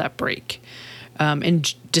myself that break.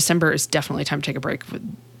 And December is definitely time to take a break.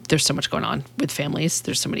 There's so much going on with families.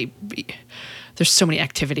 There's so many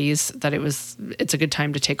activities that it's a good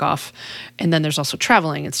time to take off. And then there's also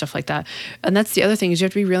traveling and stuff like that. And that's the other thing, is you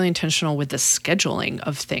have to be really intentional with the scheduling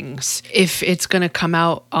of things. If it's going to come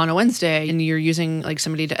out on a Wednesday and you're using like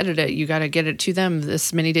somebody to edit it, you got to get it to them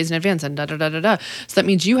this many days in advance and So that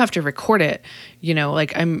means you have to record it,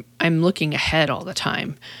 like I'm looking ahead all the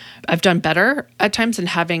time. I've done better at times in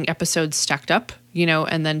having episodes stacked up,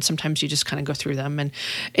 and then sometimes you just kind of go through them, and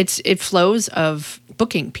it flows of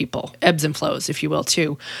booking people, ebbs and flows, if you will,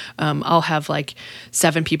 too. I'll have like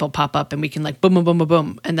 7 people pop up and we can like boom, boom, boom, boom,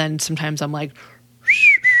 boom. And then sometimes I'm like,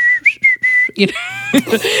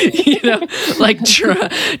 like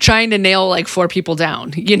trying to nail like 4 people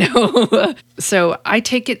down, So I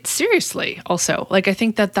take it seriously also. Like, I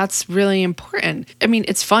think that that's really important. I mean,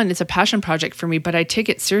 it's fun. It's a passion project for me, but I take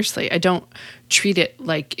it seriously. I don't treat it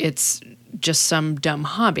like it's just some dumb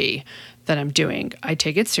hobby that I'm doing. I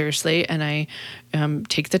take it seriously and I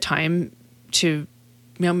take the time to,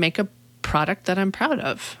 make a product that I'm proud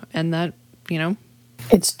of and that,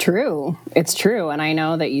 It's true. And I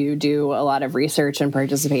know that you do a lot of research and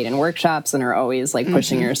participate in workshops and are always like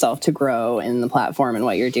pushing yourself to grow in the platform and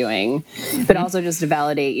what you're doing. But also just to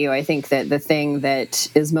validate you, I think that the thing that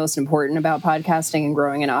is most important about podcasting and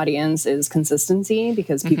growing an audience is consistency,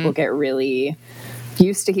 because people get really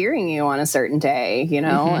used to hearing you on a certain day,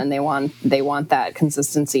 and they want that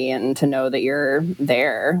consistency and to know that you're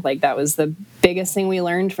there. Like, that was the biggest thing we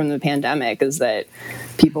learned from the pandemic, is that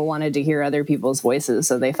people wanted to hear other people's voices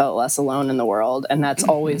so they felt less alone in the world. And that's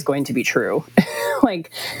always going to be true. Like,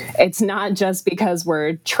 it's not just because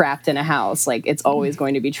we're trapped in a house. Like, it's always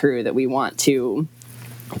going to be true that we want to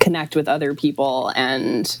connect with other people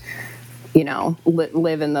and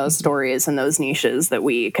live in those stories and those niches that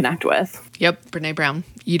we connect with. Yep. Brene Brown.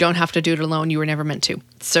 You don't have to do it alone. You were never meant to.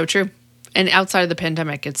 It's so true. And outside of the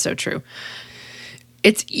pandemic, it's so true.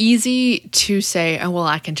 It's easy to say, oh, well,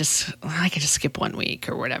 I can just skip 1 week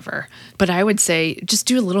or whatever. But I would say just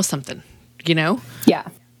do a little something, Yeah.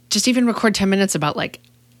 Just even record 10 minutes about like,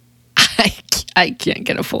 I can't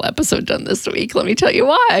get a full episode done this week. Let me tell you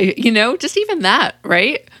why. Just even that,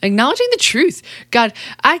 right? Acknowledging the truth. God,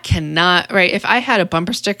 I cannot, right? If I had a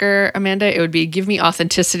bumper sticker, Amanda, it would be give me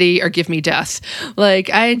authenticity or give me death. Like,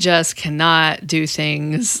 I just cannot do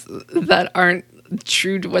things that aren't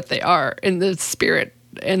true to what they are in the spirit,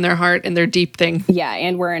 in their heart, in their deep thing. Yeah,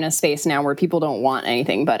 and we're in a space now where people don't want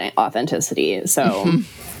anything but authenticity. So,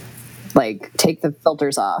 like, take the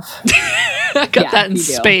filters off. I got that in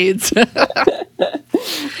spades.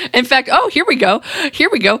 In fact, here we go.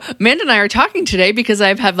 Amanda and I are talking today because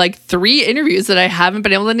I've had like 3 interviews that I haven't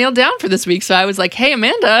been able to nail down for this week. So I was like, hey,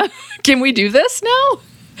 Amanda, can we do this now?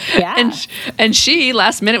 Yeah. And she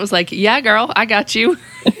last minute was like, yeah, girl, I got you.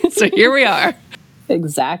 So here we are.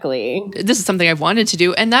 Exactly. This is something I've wanted to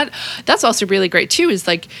do. And that's also really great too, is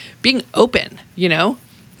like being open,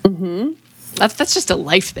 Mm-hmm. That's just a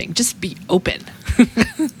life thing. Just be open.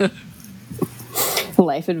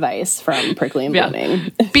 Life advice from Prickly and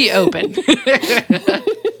Blooming. Yeah. Be open.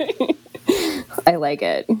 I like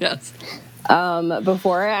it. Yes.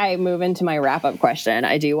 Before I move into my wrap-up question,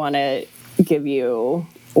 I do want to give you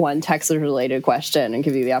one Texas-related question and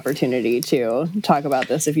give you the opportunity to talk about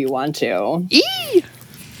this if you want to. Eee!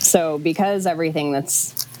 So because everything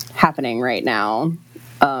that's happening right now,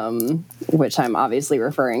 which I'm obviously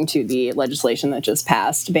referring to the legislation that just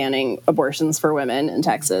passed banning abortions for women in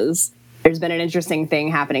Texas, there's been an interesting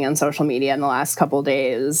thing happening on social media in the last couple of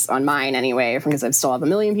days, on mine anyway, because I still have 1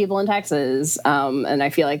 million people in Texas. And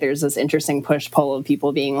I feel like there's this interesting push-pull of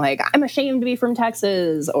people being like, I'm ashamed to be from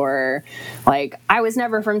Texas, or like, I was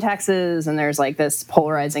never from Texas. And there's like this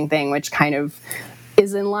polarizing thing, which kind of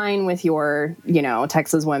is in line with your,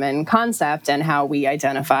 Texas women concept and how we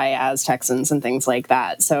identify as Texans and things like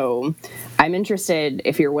that. So I'm interested,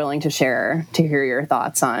 if you're willing to share, to hear your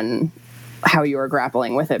thoughts on how you are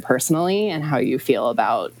grappling with it personally and how you feel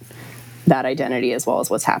about that identity as well as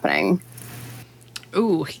what's happening.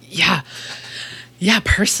 Ooh, yeah. Yeah,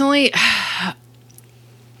 personally, I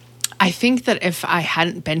think that if I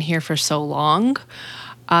hadn't been here for so long,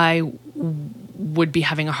 I would be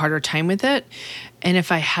having a harder time with it. And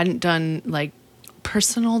if I hadn't done like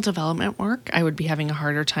personal development work, I would be having a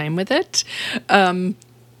harder time with it.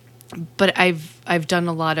 But I've done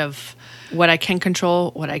a lot of what I can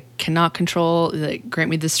control, what I cannot control, like, grant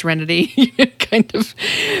me the serenity kind of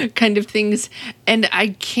things. And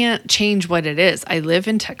I can't change what it is. I live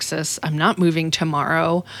in Texas. I'm not moving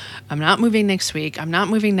tomorrow. I'm not moving next week. I'm not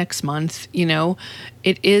moving next month.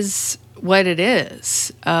 It is what it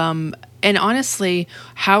is. And honestly,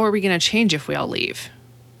 how are we going to change if we all leave?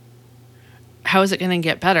 How is it going to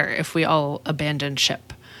get better if we all abandon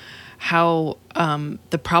ship? How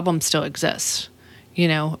the problem still exists.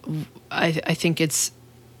 I think it's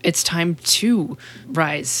time to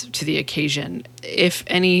rise to the occasion. If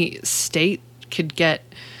any state could get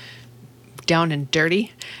down and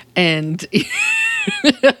dirty and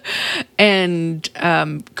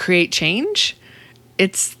create change,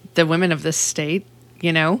 it's the women of this state.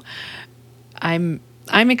 I'm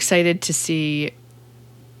excited to see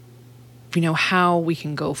how we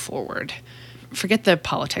can go forward. Forget the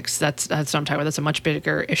politics. That's what I'm talking about. That's a much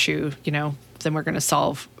bigger issue, than we're going to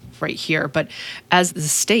solve right here. But as the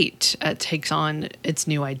state takes on its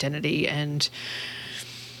new identity and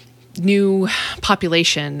new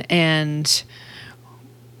population, and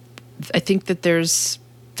I think that there's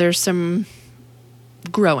some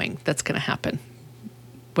growing that's going to happen,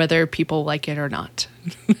 whether people like it or not.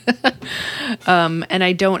 And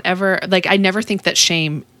I never think that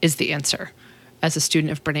shame is the answer. As a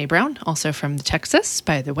student of Brene Brown, also from Texas,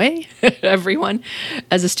 by the way, everyone,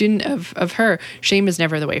 as a student of her, shame is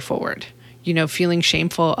never the way forward. Feeling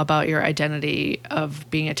shameful about your identity of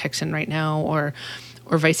being a Texan right now, or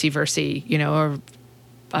vice versa, or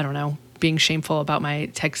I don't know, being shameful about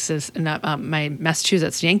my my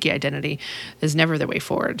Massachusetts Yankee identity is never the way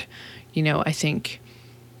forward. I think,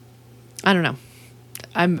 I don't know.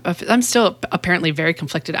 I'm still apparently very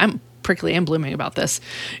conflicted. I'm prickly and blooming about this,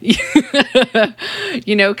 because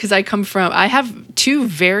I have 2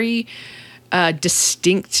 very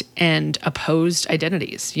distinct and opposed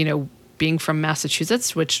identities, being from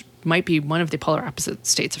Massachusetts, which might be one of the polar opposite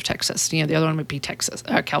states of Texas. The other one might be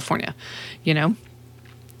California,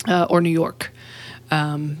 or New York.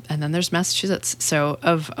 And then there's Massachusetts. So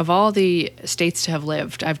of all the states to have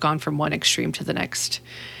lived, I've gone from one extreme to the next.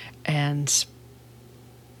 And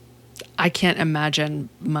I can't imagine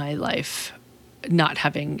my life not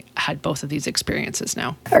having had both of these experiences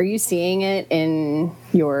now. Are you seeing it in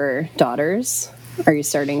your daughters? Are you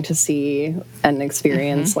starting to see and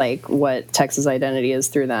experience like what Texas identity is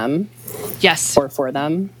through them? Yes. Or for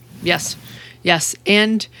them? Yes.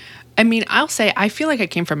 And I mean, I'll say I feel like I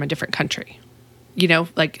came from a different country. You know,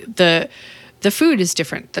 like the food is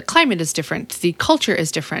different, the climate is different, the culture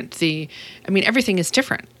is different. Everything is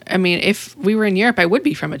different. I mean, if we were in Europe, I would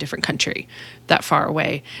be from a different country that far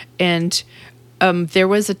away. And there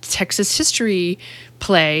was a Texas history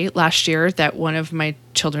play last year that one of my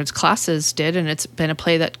children's classes did, and it's been a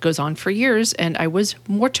play that goes on for years, and I was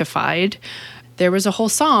mortified. There was a whole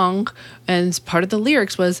song, and part of the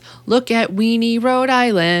lyrics was, "Look at Weenie, Rhode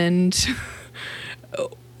Island."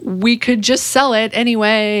 We could just sell it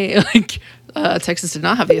anyway. Texas did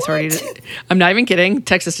not have the authority I'm not even kidding.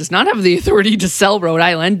 Texas does not have the authority to sell Rhode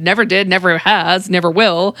Island. Never did, never has, never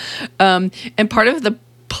will. And part of the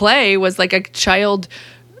play was like a child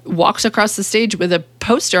walks across the stage with a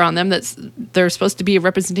poster on them they're supposed to be a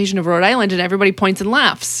representation of Rhode Island, and everybody points and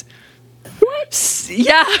laughs. What?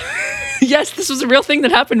 Yeah. Yes, this was a real thing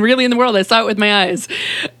that happened really in the world. I saw it with my eyes.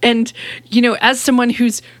 And, as someone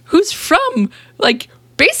who's from, like,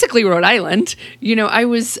 basically Rhode Island, I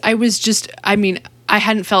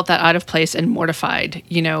hadn't felt that out of place and mortified,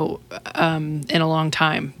 in a long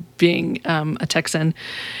time being a Texan.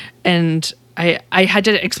 And I had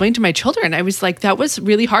to explain to my children, I was like, that was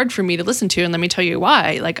really hard for me to listen to. And let me tell you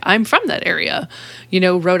why. Like, I'm from that area.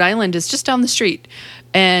 Rhode Island is just down the street.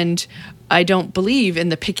 And I don't believe in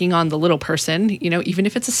the picking on the little person, even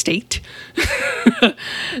if it's a state.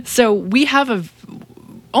 So we have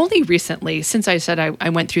only recently, since I said I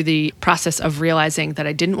went through the process of realizing that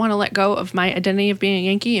I didn't want to let go of my identity of being a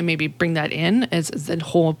Yankee and maybe bring that in as the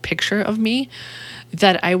whole picture of me,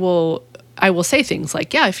 that I will say things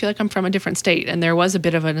like, yeah, I feel like I'm from a different state. And there was a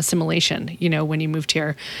bit of an assimilation, when you moved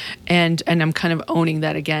here. And I'm kind of owning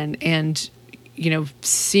that again. And,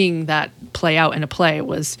 seeing that play out in a play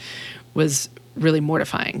was really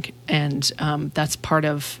mortifying. And that's part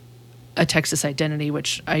of a Texas identity,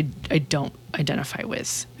 which I don't identify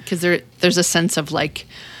with. Because there's a sense of like,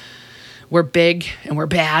 we're big and we're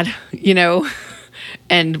bad,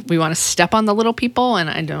 and we want to step on the little people. And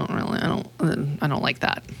I don't like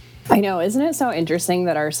that. I know. Isn't it so interesting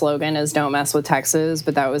that our slogan is "Don't mess with Texas,"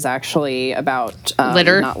 but that was actually about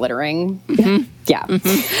litter, not littering. Mm-hmm. Yeah.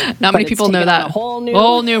 Mm-hmm. Not many people know that. A whole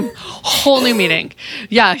new meaning.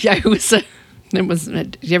 Yeah. It was.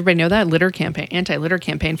 Did everybody know that? Anti-litter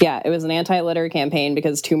campaign. Yeah, it was an anti-litter campaign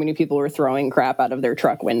because too many people were throwing crap out of their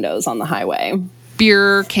truck windows on the highway.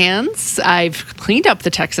 Beer cans. I've cleaned up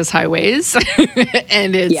the Texas highways,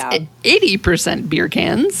 and it's 80% beer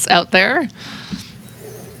cans out there.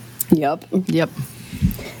 Yep.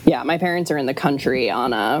 Yeah, my parents are in the country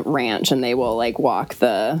on a ranch, and they will like walk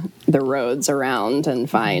the roads around and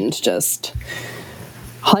find just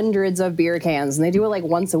hundreds of beer cans, and they do it like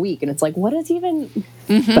once a week, and it's like, what is even?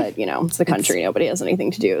 Mm-hmm. But it's the country; nobody has anything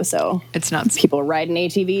to do, so it's nuts. People riding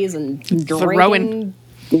ATVs and drinking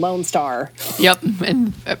Lone Star. Yep,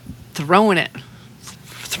 and throwing it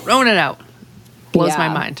out. Blows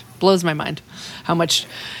my mind how much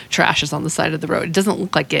trash is on the side of the road. It doesn't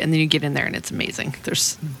look like it, and then you get in there and it's amazing.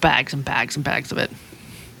 There's bags and bags and bags of it.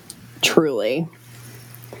 Truly.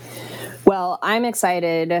 Well, I'm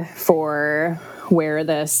excited for where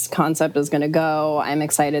this concept is going to go. I'm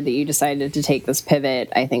excited that you decided to take this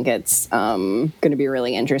pivot. I think it's going to be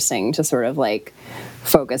really interesting to sort of like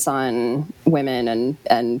focus on women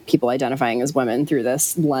and people identifying as women through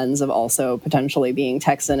this lens of also potentially being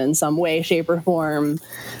Texan in some way, shape, or form.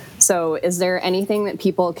 So is there anything that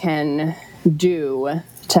people can do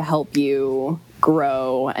to help you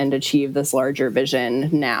grow and achieve this larger vision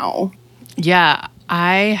now? Yeah,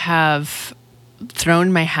 I have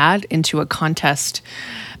thrown my hat into a contest,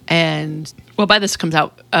 and by this comes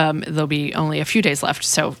out, there'll be only a few days left.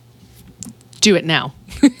 So do it now.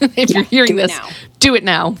 If you're hearing this, do it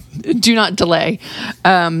now. Do not delay.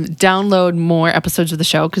 Download more episodes of the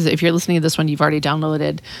show, because if you're listening to this one, you've already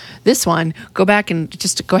downloaded this one. Go back and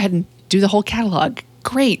just go ahead and do the whole catalog.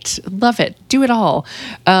 Great. Love it. Do it all.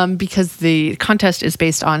 Because the contest is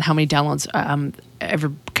based on how many downloads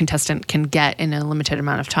every contestant can get in a limited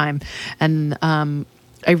amount of time. And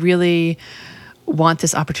I really want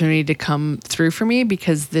this opportunity to come through for me,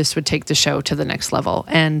 because this would take the show to the next level,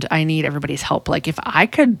 and I need everybody's help. Like, if I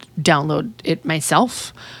could download it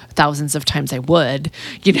myself thousands of times, I would,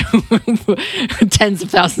 tens of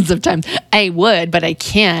thousands of times I would, but I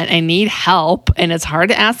can't. I need help, and it's hard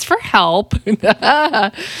to ask for help.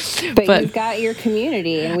 but you've got your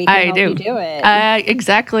community, and we can help you do it.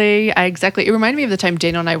 Exactly. It reminded me of the time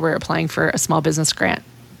Dana and I were applying for a small business grant.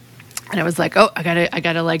 And I was like, oh, I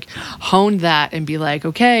gotta like hone that and be like,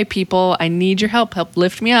 okay, people, I need your help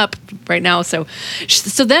lift me up right now. So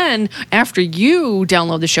then after you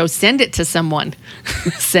download the show, send it to someone,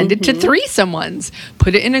 send it to 3 someones,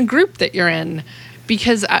 put it in a group that you're in,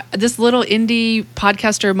 because this little indie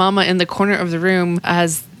podcaster mama in the corner of the room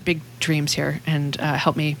has big dreams here, and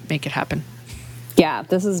help me make it happen. Yeah,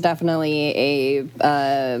 this is definitely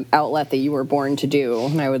a outlet that you were born to do,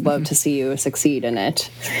 and I would love to see you succeed in it.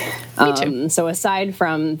 Me too. So aside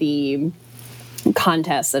from the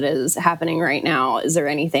contest that is happening right now, is there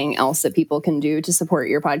anything else that people can do to support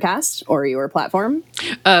your podcast or your platform?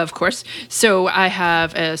 Of course. So I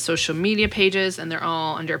have social media pages, and they're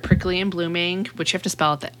all under Prickly and Blooming, which you have to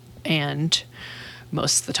spell at the end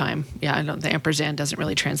most of the time. Yeah, the ampersand doesn't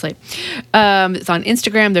really translate. It's on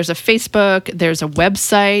Instagram. There's a Facebook. There's a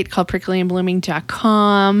website called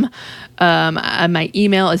pricklyandblooming.com. My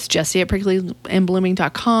email is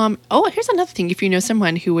jessie@pricklyandblooming.com. Oh, here's another thing. If you know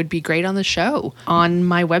someone who would be great on the show, on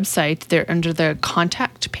my website, there under the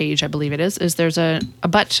contact page, I believe it is there's a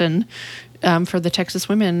button for the Texas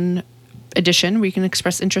Women edition where you can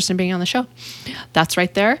express interest in being on the show. That's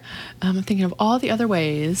right there. I'm thinking of all the other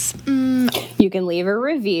ways. You can leave a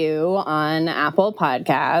review on Apple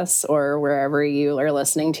Podcasts or wherever you are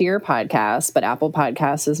listening to your podcast, but Apple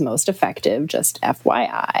Podcasts is most effective, just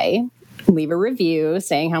FYI. Leave a review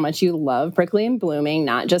saying how much you love Prickly and Blooming,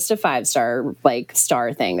 not just a 5-star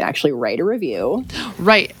star thing, but actually write a review.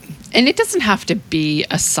 Right. And it doesn't have to be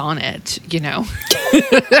a sonnet, you know.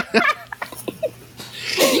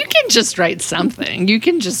 You can just write something. You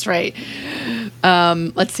can just write,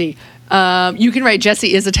 let's see. You can write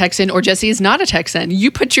Jessie is a Texan or Jessie is not a Texan.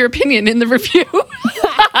 You put your opinion in the review.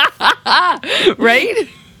 Right?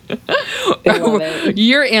 I love it.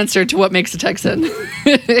 Your answer to what makes a Texan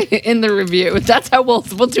in the review. That's how we'll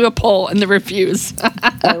do a poll in the reviews.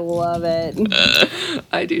 I love it.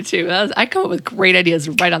 I do too. I come up with great ideas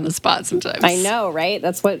right on the spot sometimes. I know, right?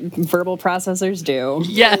 That's what verbal processors do.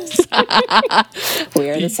 Yes. We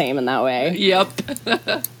are the same in that way. Yep.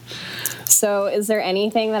 So is there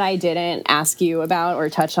anything that I didn't ask you about or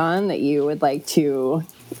touch on that you would like to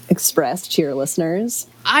express to your listeners?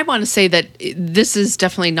 I want to say that this is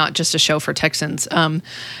definitely not just a show for Texans.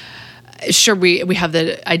 Sure, we have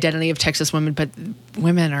the identity of Texas women, but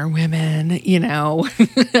women are women, you know.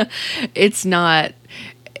 It's meant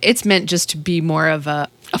just to be more of a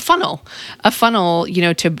funnel, you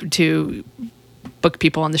know, to book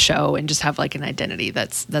people on the show and just have like an identity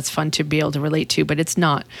that's fun to be able to relate to. But it's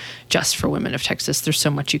not just for women of Texas. There's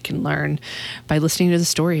so much you can learn by listening to the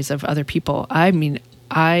stories of other people. I mean,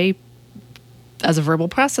 as a verbal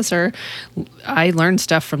processor, I learned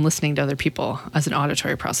stuff from listening to other people. As an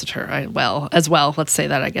auditory processor, let's say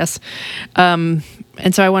that, I guess. And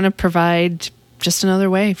so I want to provide just another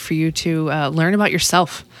way for you to learn about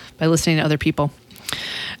yourself by listening to other people.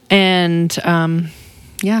 And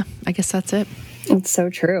yeah, I guess that's it. It's so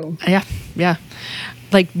true. Yeah.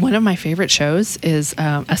 Like one of my favorite shows is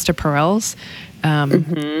Esther Perel's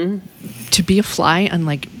To Be a Fly on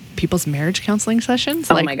like people's marriage counseling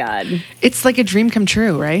sessions. Oh like, my God. It's like a dream come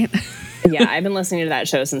true, right? Yeah, I've been listening to that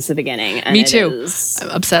show since the beginning. And Me too. I'm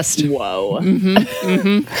obsessed. Whoa.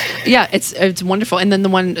 Yeah, it's wonderful. And then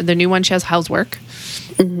the new one she has, How's Work?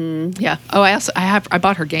 Yeah. Oh, I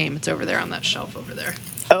bought her game. It's over there on that shelf over there.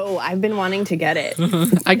 Oh, I've been wanting to get it.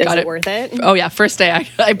 I got it. Worth it? Oh yeah, first day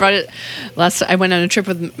I brought it. I went on a trip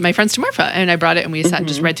with my friends to Marfa, and I brought it, and we sat and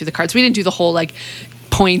just read through the cards. We didn't do the whole like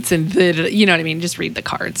points and you know what I mean. Just read the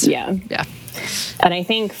cards. Yeah. And I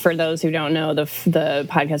think for those who don't know, the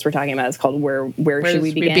podcast we're talking about is called Where Should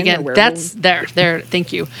We Begin? That's there.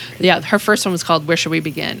 Thank you. Yeah, her first one was called Where Should We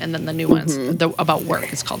Begin, and then the new one's about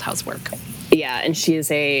work is called How's Work. Yeah, and she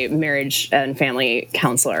is a marriage and family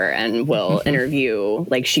counselor and will interview,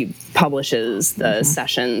 like she publishes the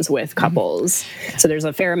sessions with couples. So there's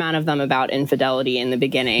a fair amount of them about infidelity in the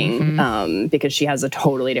beginning because she has a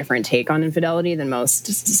totally different take on infidelity than most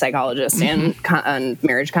psychologists and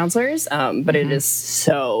marriage counselors. But it is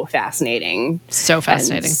so fascinating. So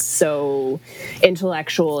fascinating. And so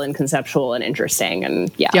intellectual and conceptual and interesting.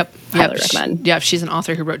 And yeah, highly recommend. Yeah, she's an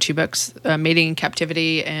author who wrote 2 books, Mating in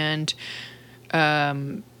Captivity and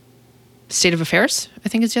State of Affairs, I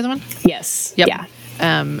think is the other one. Yes. Yep. Yeah.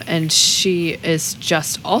 And she is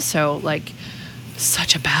just also like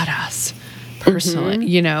such a badass person,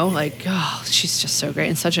 you know, like, oh, she's just so great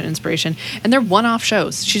and such an inspiration. And they're one-off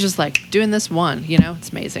shows. She's just like doing this one, you know,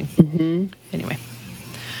 it's amazing. Anyway.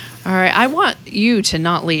 All right. I want you to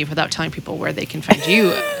not leave without telling people where they can find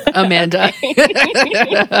you, Amanda.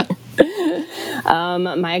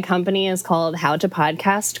 My company is called How to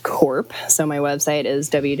Podcast Corp. So my website is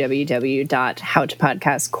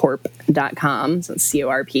www.howtopodcastcorp.com. So it's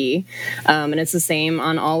CORP. And it's the same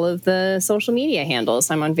on all of the social media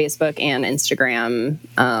handles. I'm on Facebook and Instagram.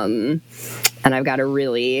 And I've got a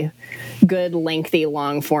really good, lengthy,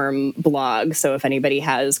 long-form blog. So if anybody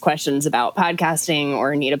has questions about podcasting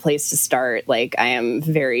or need a place to start, like, I am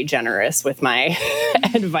very generous with my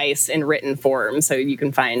advice in written form. So you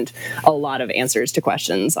can find a lot of answers to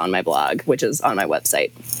questions on my blog, which is on my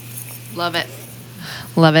website. Love it.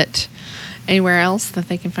 Love it. Anywhere else that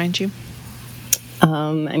they can find you?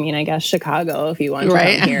 I mean, I guess Chicago, if you want to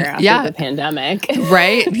come here after the pandemic.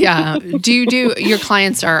 Right. Yeah. Your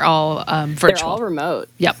clients are all virtual? They're all remote.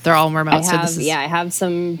 Yep. They're all remote. I have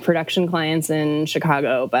some production clients in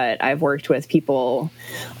Chicago, but I've worked with people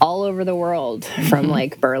all over the world, from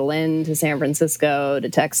like Berlin to San Francisco to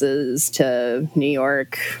Texas to New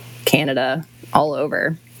York, Canada, all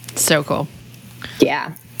over. So cool.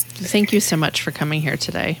 Yeah. Thank you so much for coming here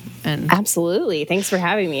today. And absolutely. Thanks for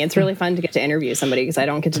having me. It's really fun to get to interview somebody because I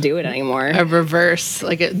don't get to do it anymore. A reverse,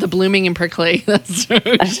 like the blooming and prickly. That's what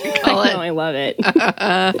we should call it. I love it.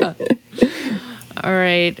 All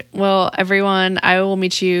right. Well, everyone, I will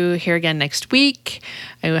meet you here again next week.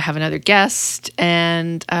 I will have another guest.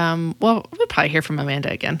 And, we'll probably hear from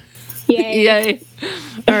Amanda again. Yay. Yay.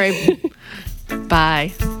 All right.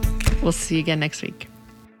 Bye. We'll see you again next week.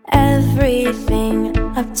 Everything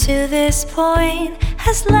up to this point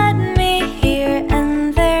has led me here,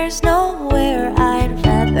 and there's nowhere I'd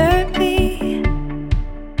rather be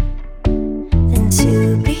than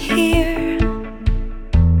to be here.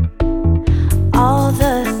 All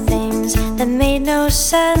the things that made no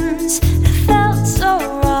sense, that felt so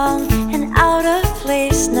wrong and out of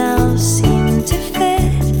place, now seem to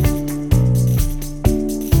fit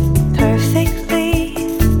perfectly.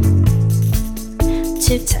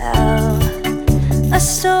 To tell a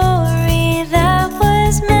story that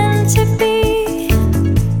was meant to be.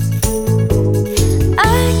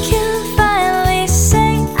 I can finally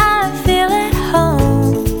say I feel at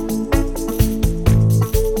home.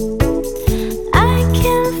 I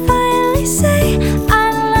can finally say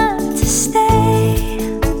I'd love to stay.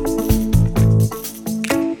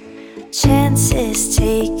 Chances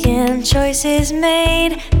taken, choices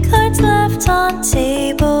made, cards left on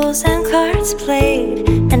tables and cards played,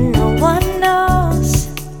 and no one knows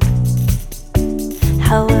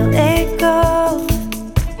how will it go.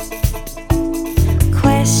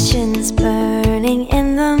 Questions burning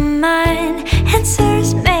in the mind,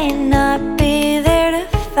 answers may not be there to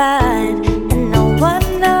find.